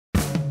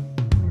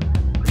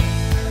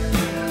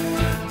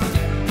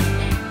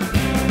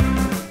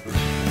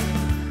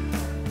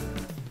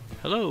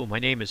Hello, my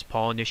name is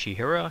Paul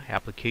Nisihira,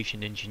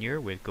 Application Engineer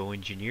with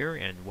GoEngineer,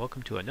 and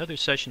welcome to another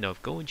session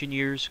of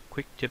GoEngineer's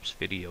Quick Tips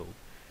video.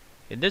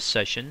 In this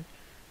session,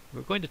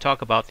 we're going to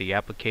talk about the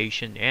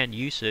application and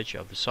usage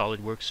of the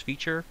SOLIDWORKS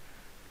feature,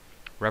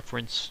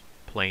 Reference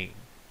Plane.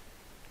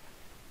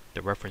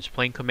 The Reference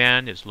Plane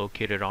command is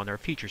located on our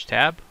Features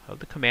tab of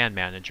the Command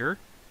Manager,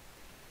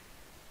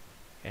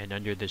 and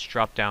under this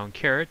drop-down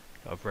caret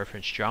of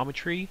Reference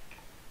Geometry,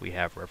 we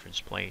have Reference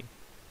Plane.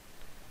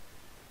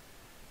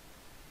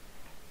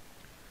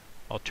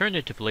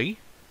 Alternatively,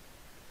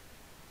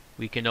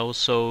 we can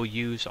also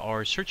use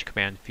our search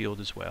command field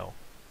as well.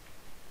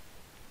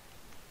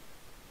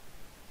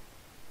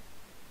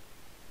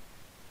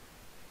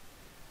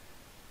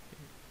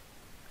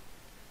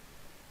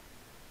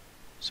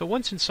 So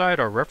once inside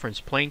our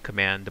reference plane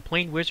command, the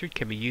plane wizard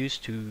can be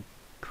used to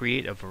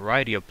create a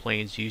variety of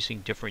planes using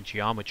different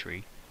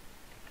geometry.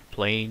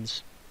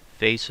 Planes,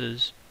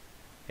 faces,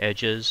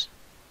 edges,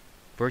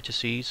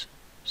 vertices,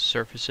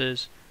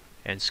 surfaces,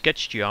 and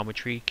sketch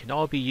geometry can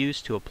all be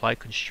used to apply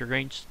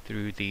constraints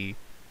through the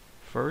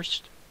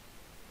first,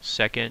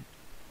 second,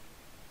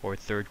 or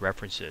third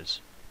references.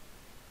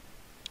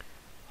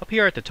 Up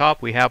here at the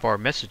top we have our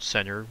message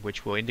center,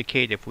 which will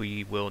indicate if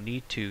we will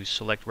need to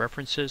select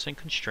references and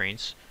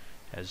constraints,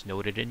 as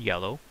noted in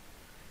yellow.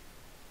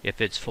 If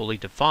it's fully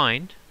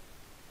defined,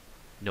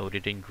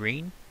 noted in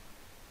green.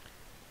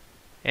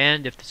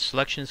 And if the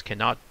selections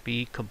cannot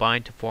be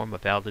combined to form a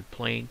valid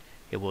plane,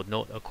 it will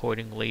note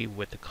accordingly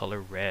with the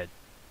color red.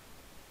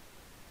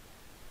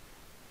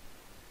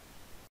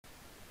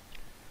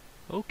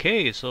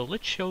 Okay, so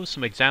let's show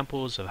some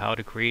examples of how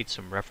to create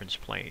some reference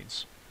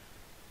planes.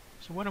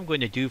 So what I'm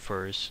going to do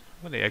first,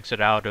 I'm going to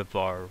exit out of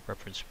our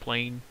reference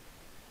plane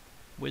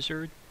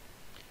wizard.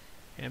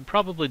 And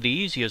probably the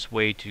easiest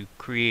way to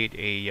create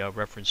a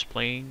reference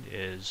plane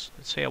is,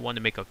 let's say I want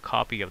to make a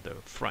copy of the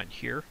front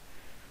here.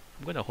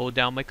 I'm going to hold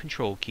down my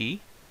control key.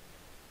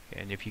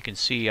 And if you can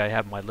see, I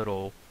have my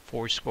little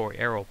fourscore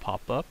arrow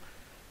pop up.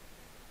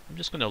 I'm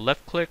just going to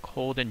left click,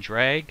 hold and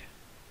drag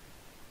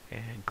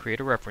and create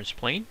a reference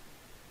plane,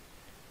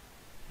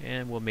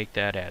 and we'll make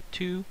that at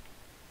 2.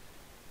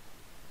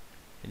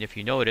 And if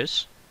you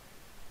notice,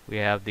 we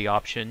have the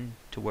option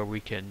to where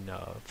we can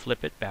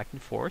flip it back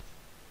and forth.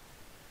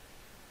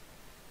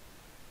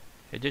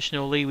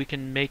 Additionally, we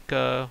can make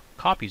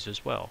copies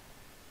as well.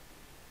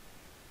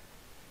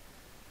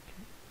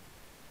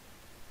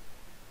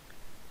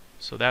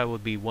 So that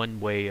would be one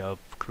way of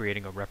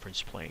creating a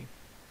reference plane.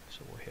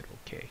 So we'll hit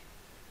OK.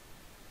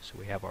 So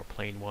we have our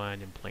plane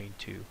 1 and plane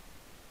 2.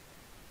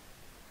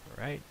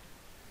 Alright.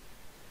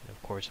 And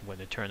of course I'm going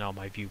to turn on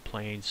my view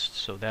planes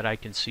so that I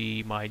can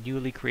see my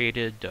newly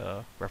created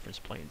reference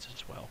planes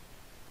as well.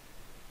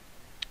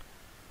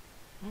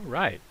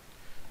 Alright.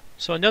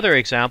 So another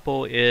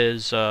example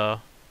is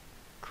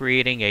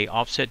creating a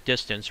offset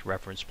distance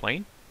reference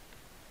plane.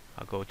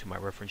 I'll go to my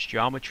reference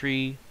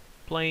geometry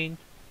plane.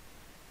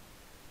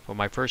 For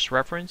my first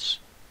reference,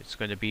 it's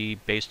going to be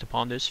based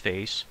upon this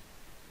face,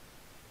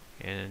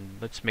 and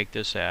let's make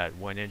this at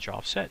 1 inch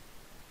offset.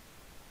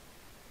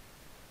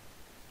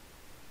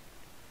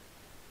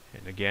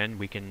 And again,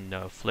 we can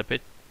flip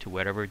it to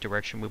whatever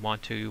direction we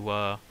want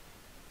to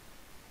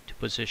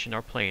position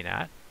our plane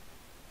at.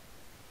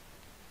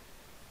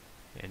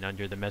 And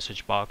under the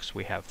message box,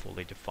 we have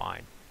fully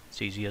defined.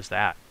 It's easy as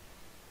that.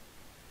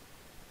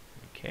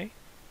 Okay.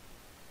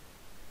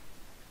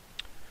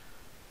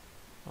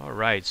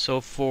 Alright,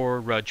 so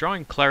for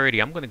drawing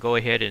clarity, I'm going to go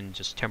ahead and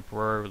just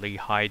temporarily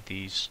hide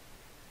these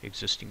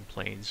existing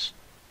planes.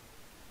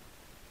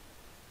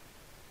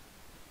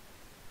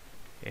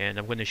 And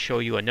I'm going to show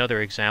you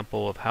another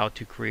example of how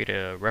to create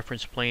a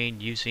reference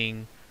plane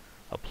using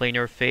a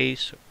planar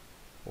face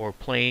or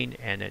plane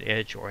and an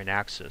edge or an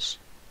axis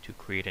to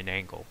create an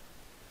angle.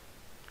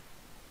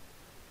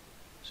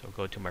 So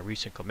go to my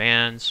recent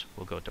commands,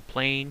 we'll go to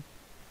plane.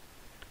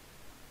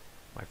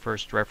 My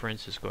first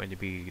reference is going to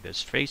be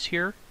this face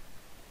here.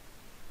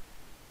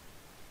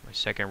 My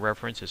second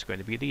reference is going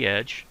to be the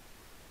edge.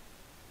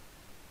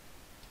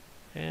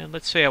 And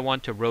let's say I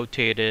want to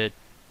rotate it,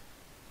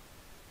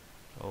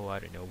 oh, I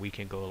don't know, we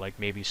can go like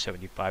maybe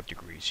 75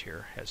 degrees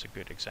here as a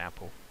good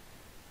example.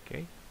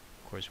 Okay,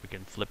 of course we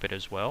can flip it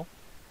as well.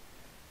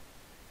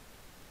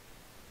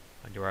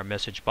 Under our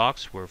message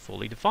box, we're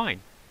fully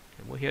defined.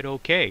 And we'll hit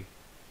OK.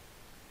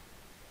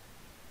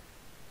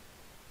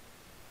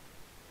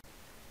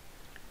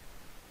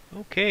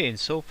 Okay, and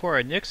so for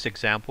our next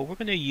example, we're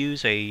going to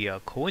use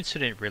a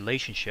coincident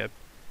relationship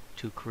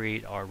to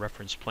create our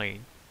reference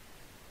plane.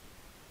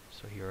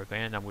 So here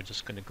again, I'm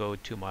just going to go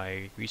to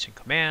my recent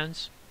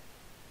commands,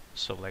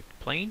 select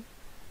plane,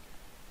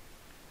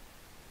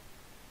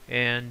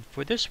 and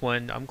for this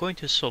one, I'm going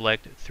to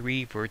select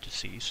 3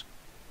 vertices.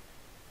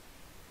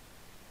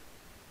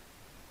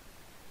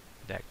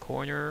 That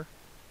corner,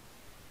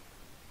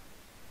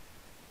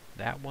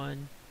 that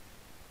one,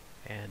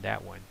 and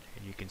that one.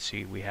 And you can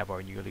see we have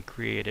our newly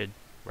created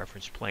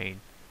reference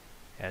plane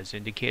as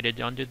indicated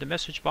under the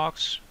message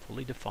box,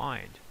 fully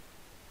defined.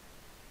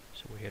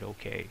 So we hit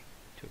OK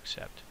to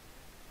accept.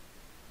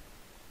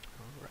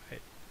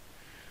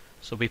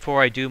 So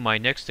before I do my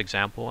next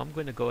example, I'm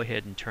going to go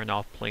ahead and turn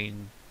off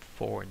plane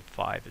 4 and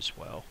 5 as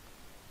well.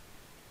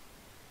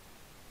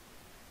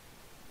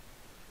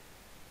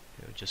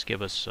 It'll just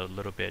give us a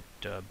little bit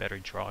better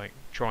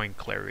drawing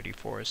clarity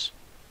for us.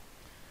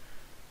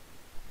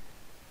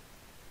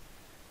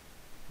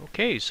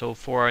 Okay, so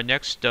for our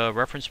next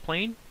reference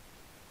plane,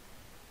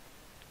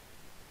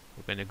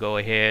 we're going to go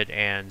ahead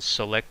and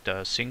select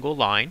a single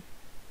line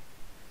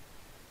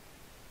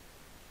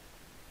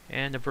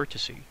and a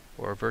vertex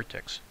or a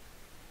vertex.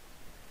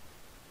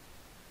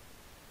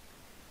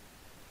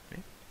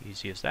 Okay,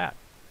 easy as that.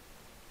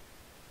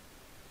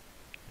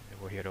 And then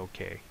we'll hit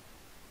OK.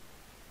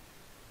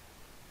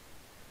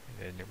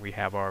 And then we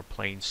have our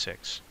plane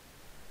 6.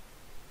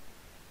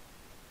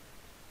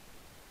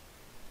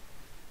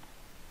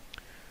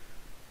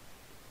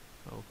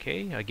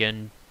 Okay,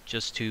 again,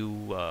 just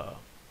to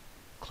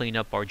clean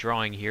up our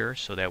drawing here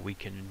so that we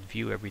can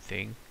view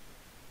everything,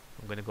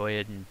 I'm going to go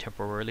ahead and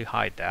temporarily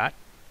hide that.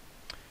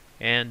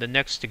 And the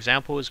next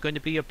example is going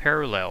to be a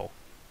parallel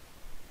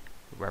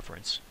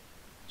reference.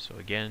 So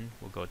again,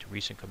 we'll go to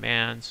Recent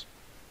Commands,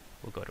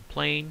 we'll go to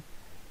Plane,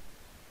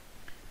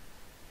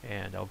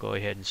 and I'll go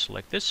ahead and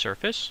select this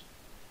surface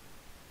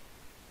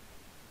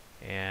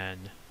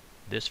and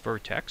this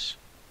vertex.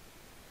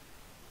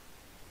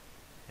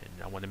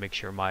 And I want to make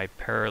sure my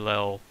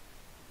parallel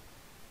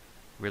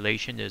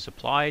relation is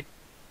applied.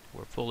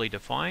 We're fully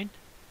defined.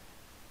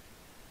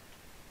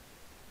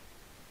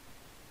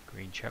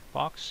 Green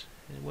checkbox,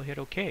 and we'll hit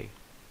OK.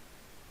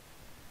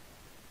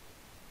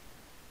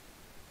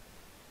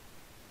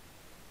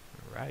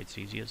 Alright, it's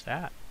easy as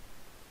that.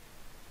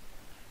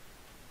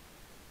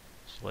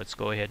 So let's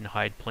go ahead and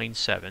hide plane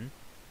 7.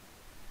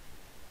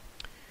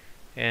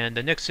 And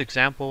the next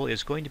example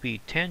is going to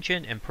be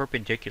tangent and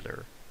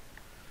perpendicular.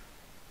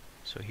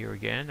 So here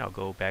again, I'll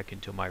go back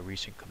into my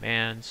recent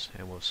commands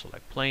and we'll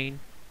select plane.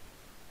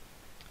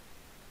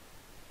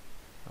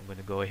 I'm going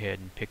to go ahead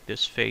and pick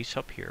this face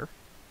up here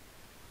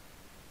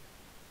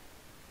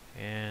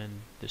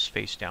and this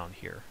face down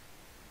here.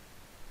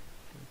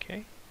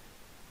 Okay.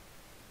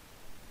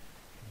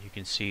 You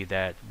can see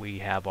that we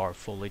have our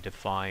fully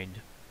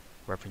defined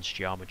reference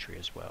geometry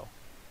as well.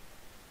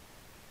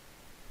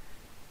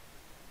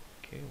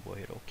 Okay, we'll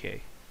hit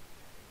OK.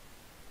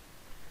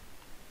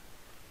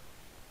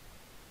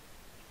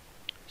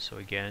 So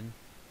again,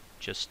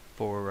 just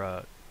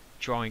for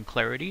drawing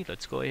clarity,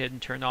 let's go ahead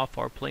and turn off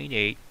our plane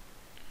 8.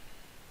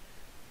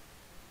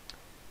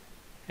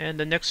 And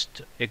the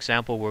next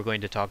example we're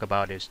going to talk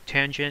about is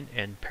tangent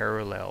and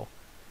parallel.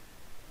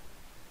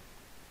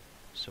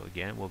 So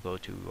again, we'll go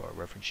to our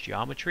reference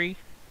geometry.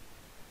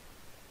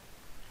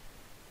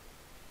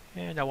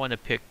 And I want to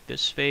pick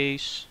this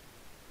face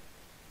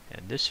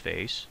and this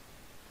face.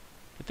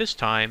 But this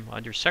time,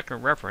 under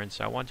second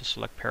reference, I want to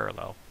select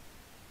parallel.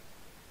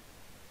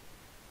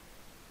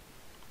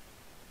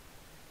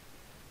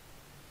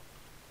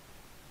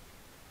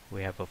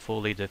 We have a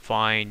fully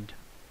defined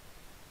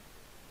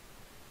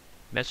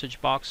message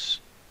box,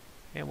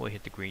 and we'll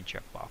hit the green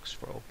checkbox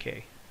for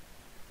OK.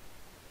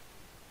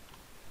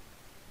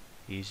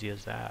 Easy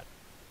as that.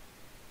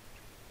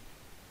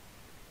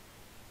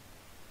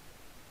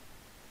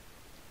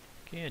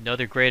 Okay,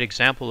 another great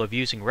example of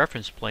using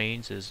reference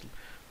planes is,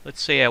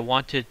 let's say I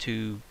wanted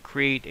to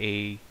create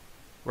a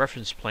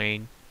reference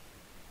plane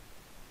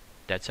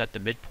that's at the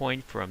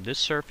midpoint from this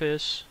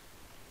surface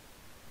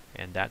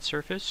and that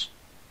surface.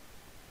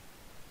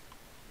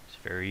 It's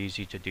very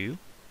easy to do.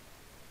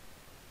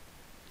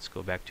 Let's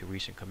go back to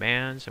recent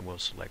commands and we'll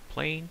select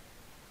plane,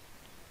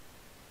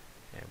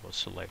 and we'll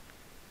select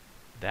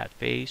that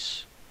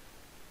face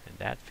and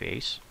that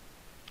face,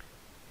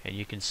 and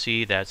you can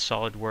see that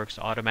SOLIDWORKS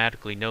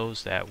automatically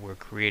knows that we're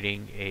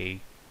creating a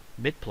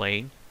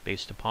midplane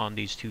based upon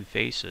these two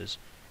faces,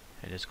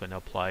 and it's going to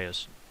apply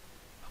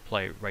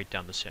it right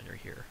down the center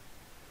here.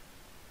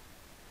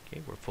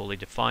 Okay, we're fully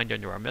defined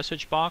under our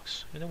message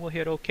box, and then we'll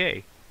hit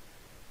OK.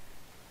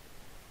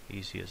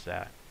 Easy as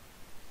that.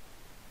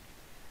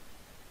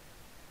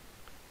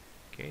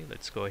 Okay,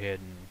 let's go ahead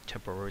and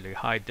temporarily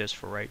hide this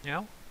for right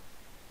now.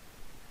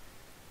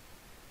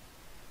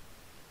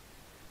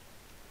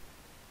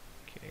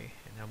 Okay,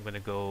 and I'm going to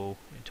go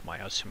into my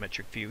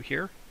isometric view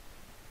here.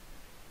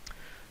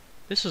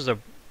 This is a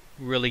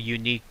really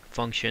unique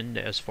function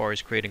as far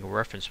as creating a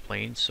reference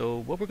plane. So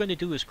what we're going to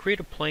do is create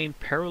a plane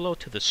parallel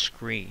to the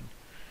screen.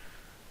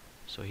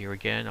 So here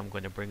again, I'm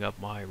going to bring up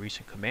my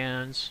recent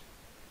commands.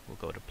 We'll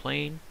go to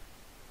plane.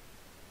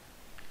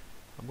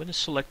 I'm going to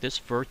select this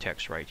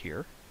vertex right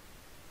here.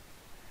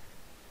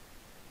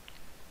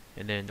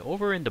 And then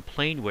over in the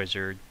plane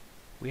wizard,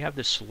 we have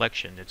this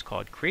selection. It's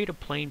called create a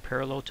plane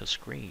parallel to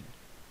screen.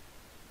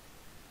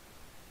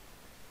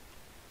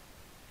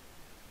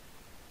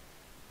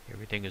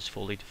 Everything is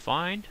fully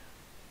defined.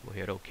 We'll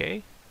hit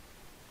OK.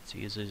 It's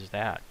easy as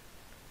that.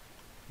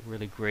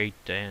 Really great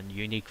and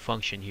unique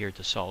function here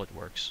to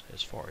SOLIDWORKS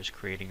as far as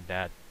creating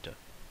that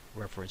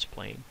reference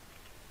plane.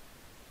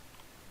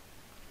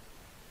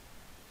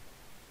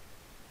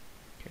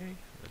 Okay,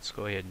 let's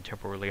go ahead and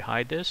temporarily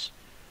hide this.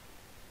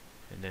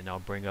 And then I'll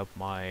bring up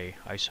my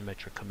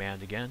isometric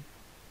command again.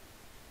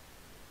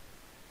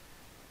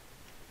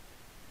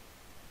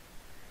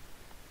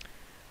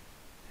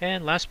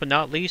 And last but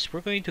not least,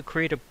 we're going to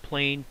create a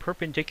plane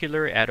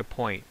perpendicular at a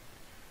point.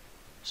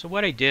 So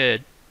what I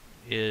did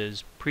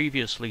is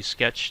previously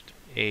sketched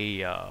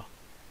a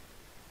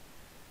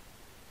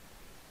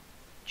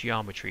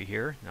geometry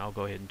here. And I'll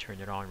go ahead and turn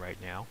it on right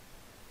now.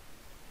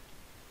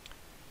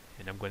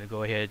 And I'm going to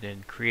go ahead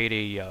and create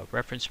a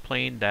reference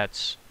plane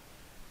that's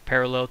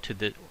parallel to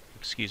the,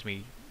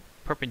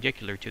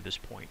 perpendicular to this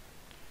point.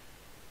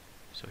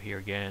 So here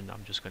again,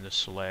 I'm just going to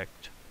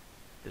select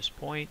this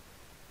point,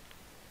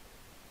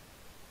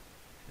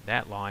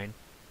 that line,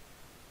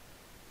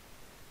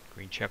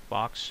 green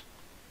checkbox,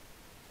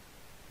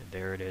 and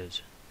there it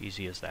is,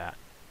 easy as that.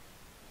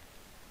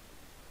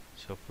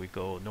 So if we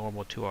go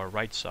normal to our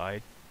right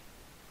side,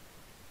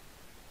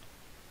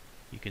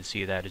 you can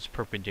see that it's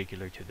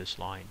perpendicular to this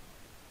line.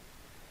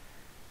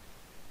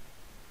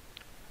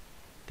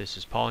 This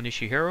is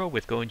Nisihira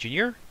with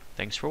GoEngineer.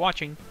 Thanks for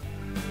watching.